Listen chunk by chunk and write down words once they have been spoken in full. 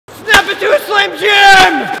into a Slim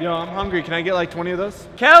Jim! Yo, I'm hungry. Can I get like 20 of those?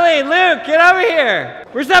 Kelly, Luke, get over here.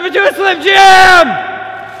 We're stepping to a Slim Jim!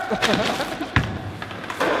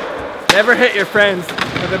 Never hit your friends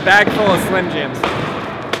with a bag full of Slim Jims.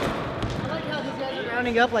 I like how these guys are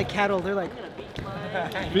rounding up like cattle. They're like,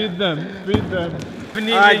 Feed them, feed them.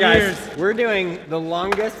 Alright guys, we're doing the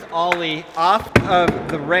longest ollie off of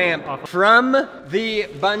the ramp from the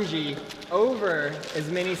bungee over as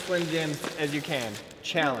many Slim Jims as you can.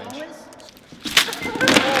 Challenge.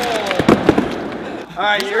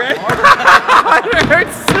 Alright, you ready? It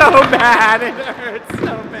hurts so bad. It hurts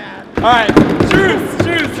so bad. Alright, truce.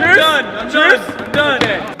 I'm done.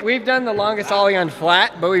 Okay. We've done the longest ollie on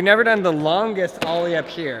flat, but we've never done the longest ollie up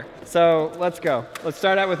here. So let's go. Let's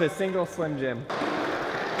start out with a single Slim Jim.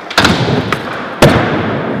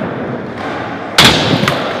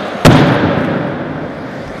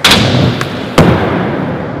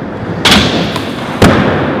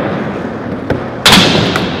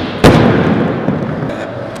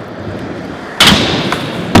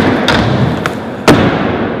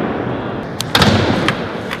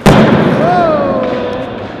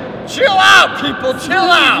 People, chill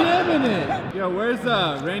out! Yo, where's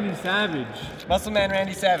Randy Savage? Muscle Man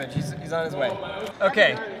Randy Savage, he's on his way.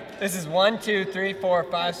 Okay, this is 1, 2, 3, 4,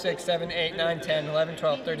 5, 6, 7, 8, 9, 10, 11,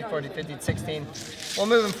 12, 13, 14, 15, 16. We'll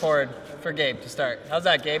move him forward for Gabe to start. How's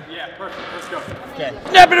that, Gabe? Yeah, perfect. Let's go. Okay.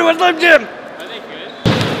 Snap into a Slim Jim! Are they good?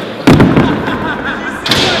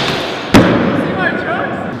 See my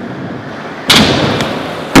jokes?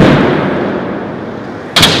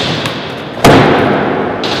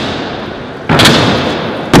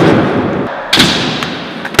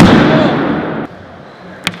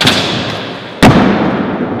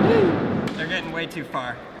 Way too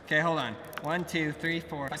far. Okay, hold on. 1, 2, 3,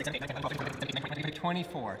 4, 5, 6, 7, 8, 9, 10, 11, 12, 13, 14,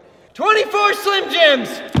 24. 24 Slim Jims!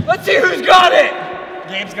 Let's see who's got it!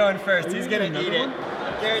 Gabe's going first. He's gonna eat it.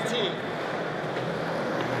 Guaranteed.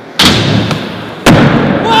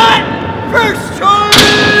 What? First try!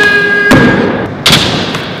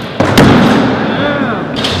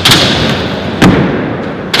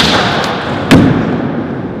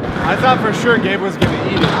 I thought for sure Gabe was gonna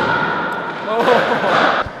eat it.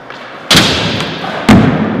 Oh.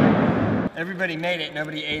 Everybody made it,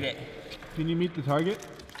 nobody ate it. Can you meet the target?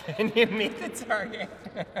 Can you meet the target?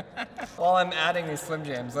 While I'm adding these Slim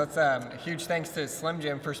Jims, let's huge thanks to Slim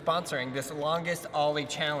Jim for sponsoring this longest ollie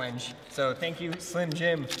challenge. So thank you, Slim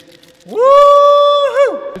Jim.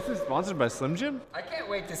 Woo-hoo! This is sponsored by Slim Jim? I can't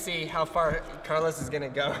wait to see how far Carlos is gonna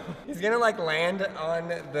go. He's gonna like land on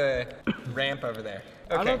the ramp over there.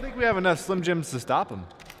 Okay. I don't think we have enough Slim Jims to stop him.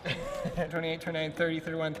 28, 29, 30,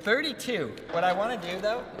 31, 32. What I want to do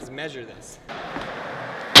though is measure this.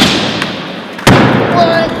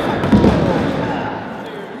 What?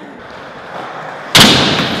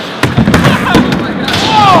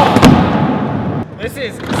 Oh! This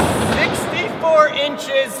is 64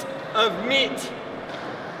 inches of meat.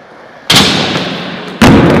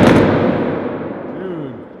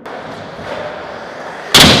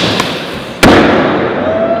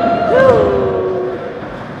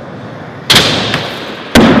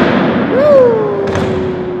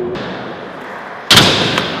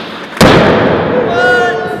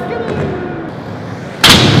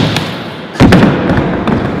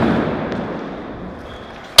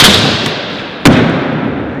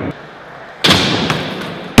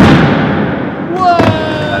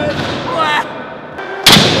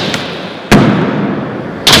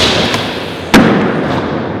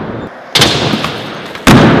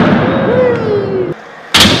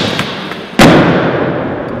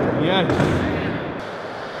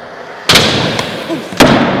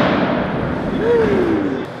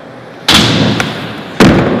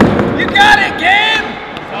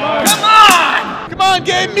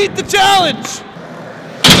 Gabe, meet the challenge!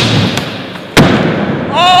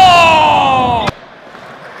 Oh!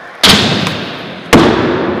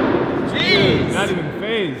 Jeez! Not even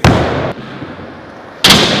phased.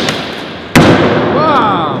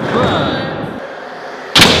 Wow, bro.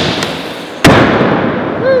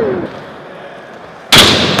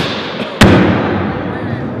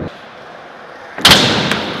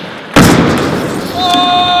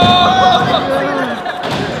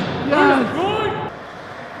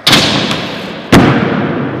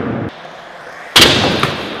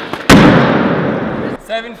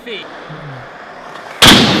 Seven feet.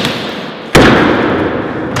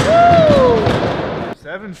 Woo!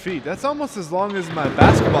 7 feet. That's almost as long as my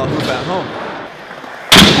basketball hoop at home.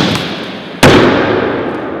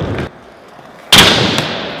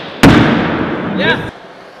 Yeah.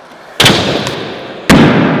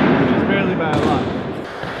 Just barely by a lot.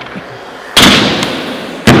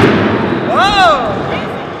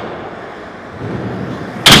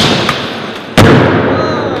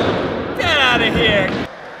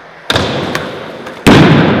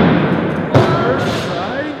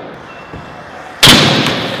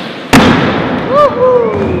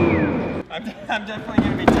 I'm definitely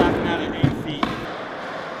gonna be tapping out at 8 feet.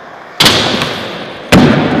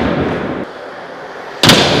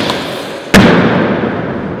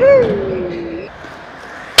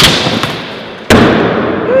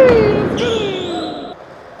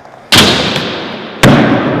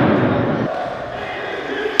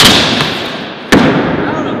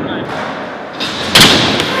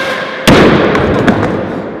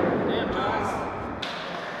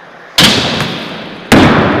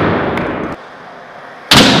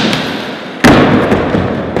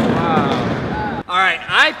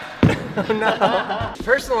 No.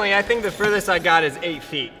 Personally, I think the furthest I got is 8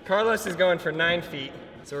 feet. Carlos is going for 9 feet,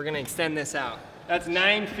 so we're gonna extend this out. That's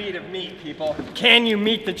 9 feet of meat, people. Can you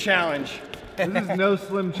meet the challenge? This is no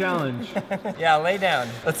slim challenge. Yeah, lay down.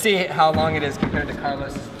 Let's see how long it is compared to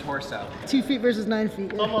Carlos' torso. 2 feet versus 9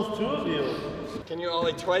 feet. Almost 2 of you. Can you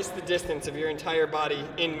Ollie twice the distance of your entire body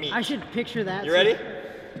in meat? I should picture that. You ready?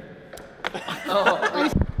 Oh.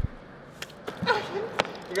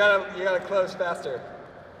 You gotta close faster.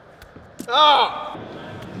 Oh!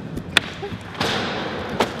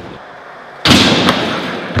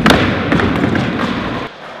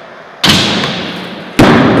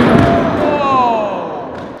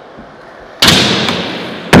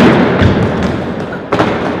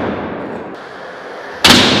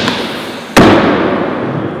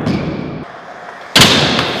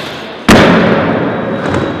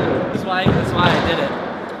 That's why I did it.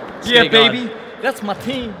 Yeah, baby. That's my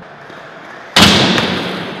team.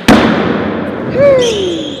 We're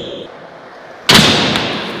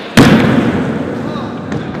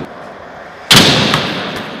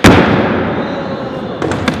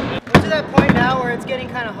to that point now where it's getting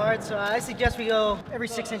kind of hard, so I suggest we go every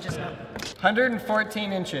 6 inches now.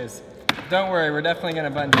 114 inches. Don't worry, we're definitely gonna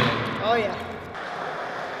bungee it. Oh yeah.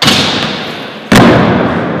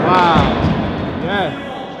 Wow. Yes.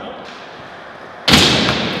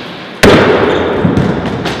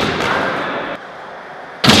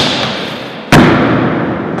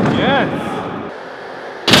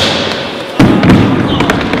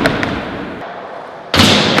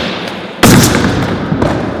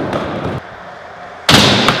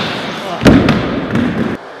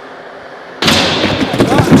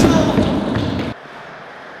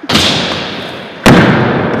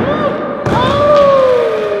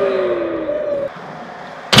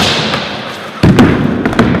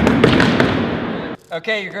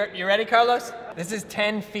 Okay, you ready, Carlos? This is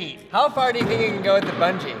 10 feet. How far do you think you can go with the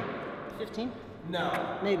bungee? 15? No.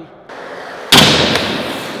 Maybe.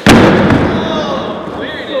 Oh,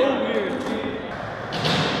 weird. So weird.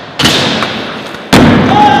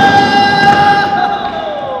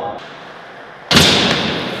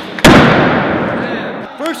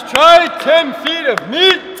 First try, 10 feet of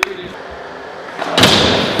meat.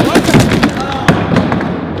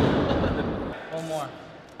 One more.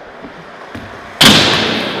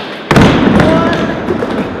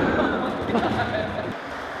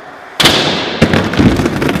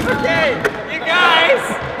 Okay, you guys.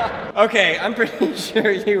 Okay, I'm pretty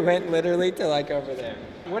sure you went literally to like over there.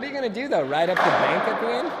 What are you gonna do though? Ride up the bank at the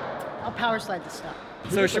end? I'll power slide this stuff.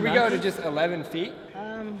 So should we go to just 11 feet?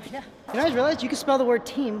 Yeah. You guys realize you can spell the word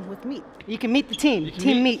team with meat. You can meet the team.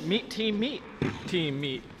 Team meat. Meat, team meat. Team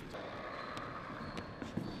meat.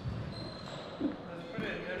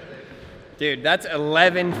 Dude, that's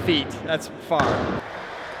 11 feet. That's far.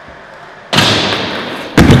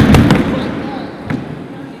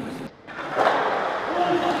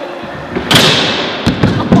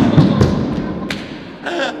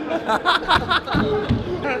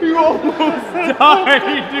 You almost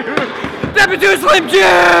died, dude. Step into a Slim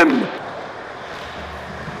Jim!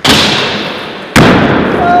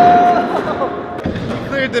 You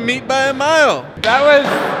cleared the meat by a mile. That was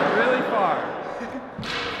really far.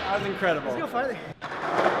 That was incredible. Let's go farther.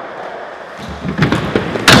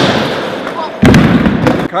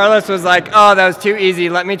 Carlos was like, oh, that was too easy.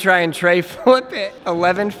 Let me try and tray flip it.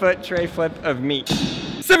 11-foot tray flip of meat.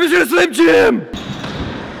 Step into a Slim Jim!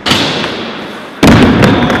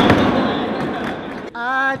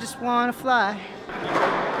 I just wanna fly.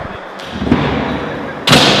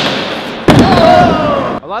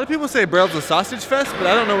 A lot of people say Braille's a sausage fest, but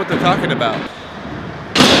I don't know what they're talking about.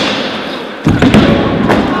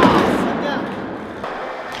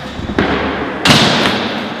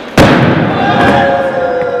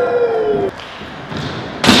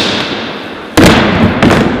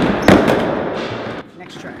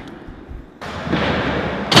 Next try.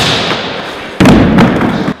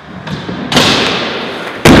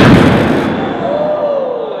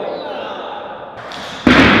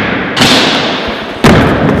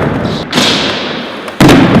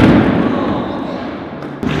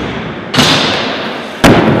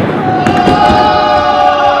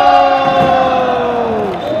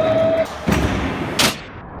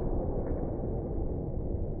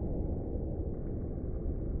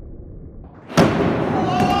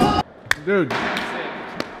 Dude,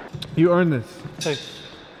 you earned this. Hey.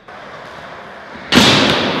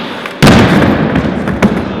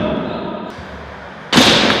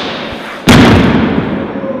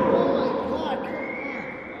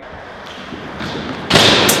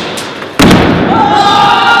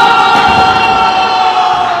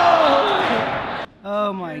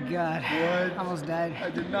 Oh my God. What? Almost died.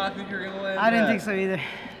 I did not think you were gonna land I didn't think so either.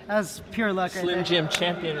 That was pure luck right Slim there. Jim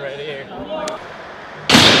champion right here.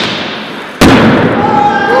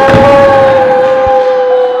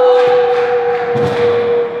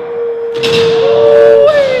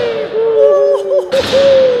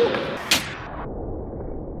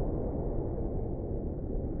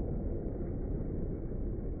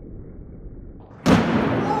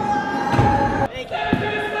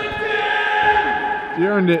 You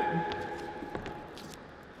earned it.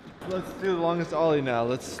 Let's do the longest ollie now.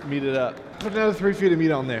 Let's meet it up. Put another 3 feet of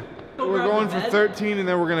meat on there. We're going for 13 and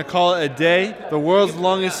then we're gonna call it a day. The world's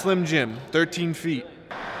longest Slim Jim, 13 feet.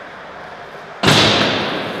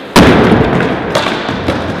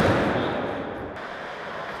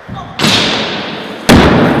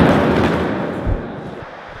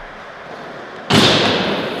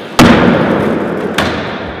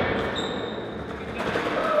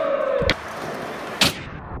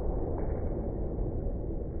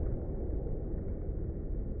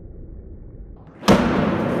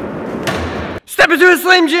 Step into a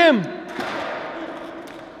Slim Jim!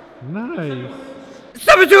 Nice.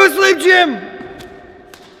 Step into a Slim Jim!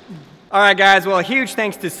 Alright guys, well, a huge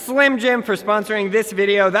thanks to Slim Jim for sponsoring this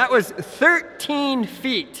video. That was 13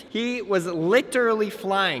 feet. He was literally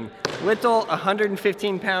flying. Little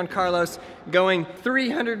 115-pound Carlos going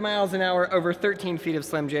 300 miles an hour over 13 feet of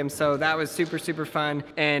Slim Jim. So that was super, super fun.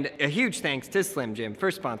 And a huge thanks to Slim Jim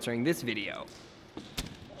for sponsoring this video.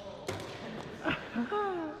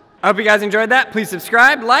 I hope you guys enjoyed that. Please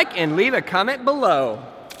subscribe, like, and leave a comment below.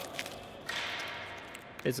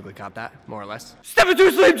 Basically caught that, more or less. Step into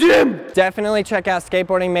a Slim Jim! Definitely check out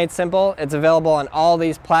Skateboarding Made Simple. It's available on all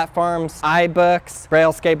these platforms, iBooks,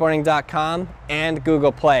 BrailleSkateboarding.com, and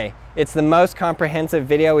Google Play. It's the most comprehensive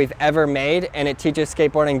video we've ever made, and it teaches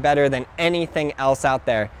skateboarding better than anything else out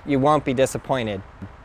there. You won't be disappointed.